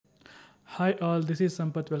Hi all, this is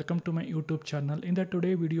Sampath. Welcome to my YouTube channel. In the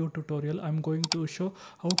today video tutorial, I'm going to show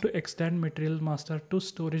how to extend material master to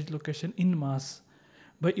storage location in MAS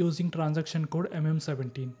by using transaction code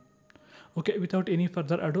MM17. Okay, without any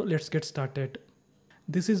further ado, let's get started.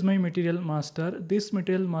 This is my material master. This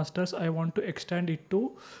material masters, I want to extend it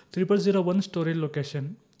to 0001 storage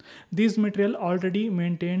location. This material already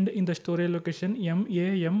maintained in the storage location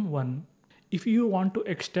MAM1. If you want to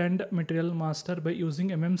extend material master by using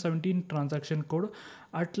MM17 transaction code,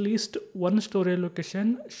 at least one storage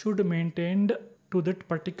location should maintained to that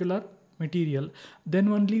particular material. Then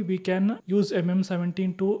only we can use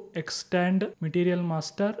MM17 to extend material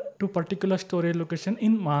master to particular storage location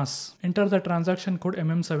in MAS. Enter the transaction code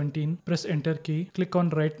MM17, press enter key, click on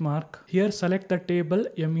right mark. Here select the table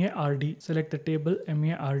MARD. Select the table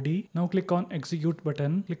MARD. Now click on execute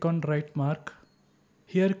button, click on right mark.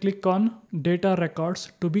 Here click on data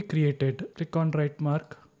records to be created. Click on right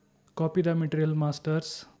mark, copy the material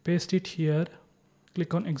masters, paste it here,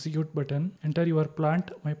 click on execute button, enter your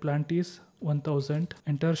plant. My plant is 1000.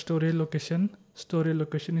 Enter storage location. Storage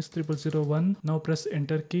location is 0001. Now press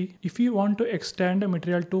enter key. If you want to extend a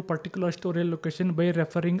material to particular storage location by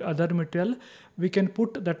referring other material, we can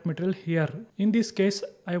put that material here. In this case,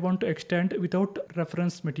 I want to extend without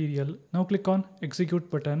reference material. Now click on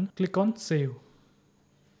execute button, click on save.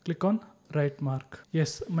 Click on right mark.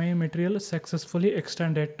 Yes, my material successfully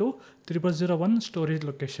extended to 0001 storage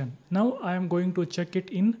location. Now I am going to check it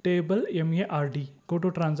in table MARD. Go to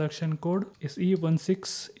transaction code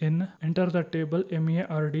SE16N. Enter the table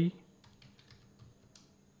MARD.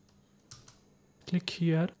 Click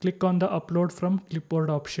here, click on the upload from clipboard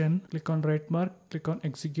option, click on right mark, click on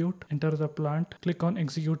execute, enter the plant, click on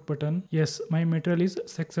execute button. Yes, my material is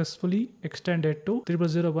successfully extended to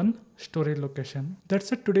 0001 storage location.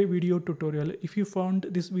 That's it today video tutorial. If you found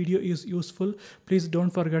this video is useful, please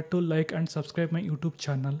don't forget to like and subscribe my YouTube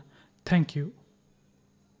channel. Thank you.